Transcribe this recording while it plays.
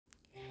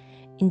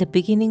In the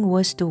beginning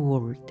was the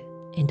Word,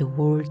 and the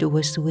Word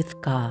was with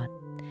God,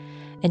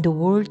 and the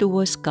Word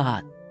was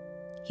God.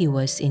 He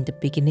was in the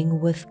beginning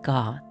with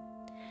God.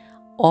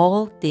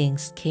 All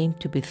things came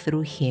to be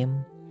through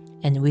him,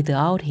 and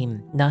without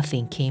him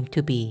nothing came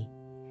to be.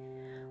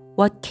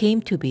 What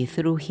came to be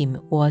through him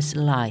was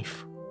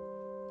life,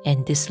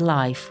 and this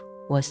life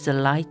was the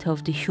light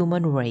of the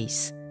human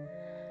race.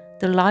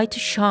 The light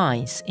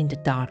shines in the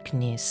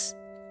darkness,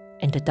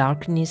 and the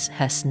darkness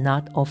has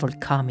not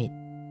overcome it.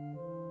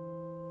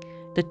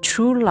 The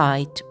true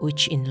light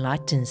which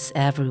enlightens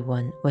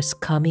everyone was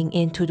coming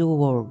into the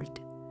world.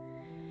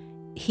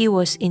 He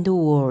was in the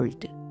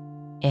world,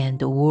 and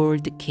the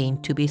world came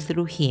to be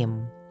through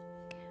him,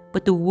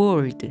 but the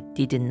world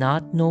did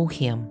not know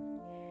him.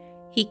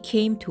 He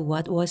came to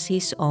what was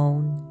his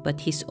own, but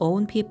his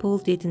own people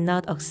did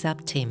not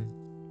accept him.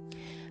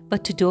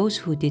 But to those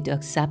who did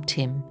accept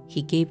him,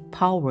 he gave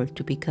power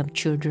to become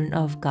children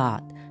of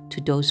God, to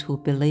those who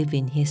believe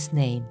in his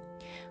name,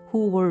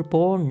 who were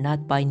born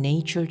not by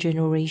natural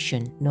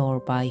generation,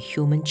 nor by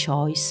human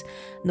choice,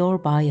 nor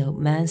by a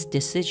man's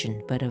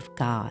decision, but of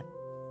God.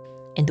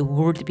 And the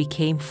Word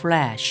became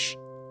flesh,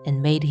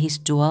 and made his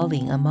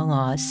dwelling among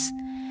us,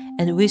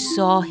 and we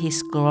saw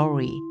his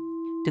glory,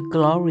 the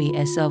glory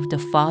as of the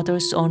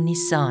Father's only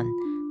Son,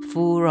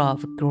 full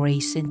of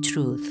grace and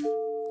truth.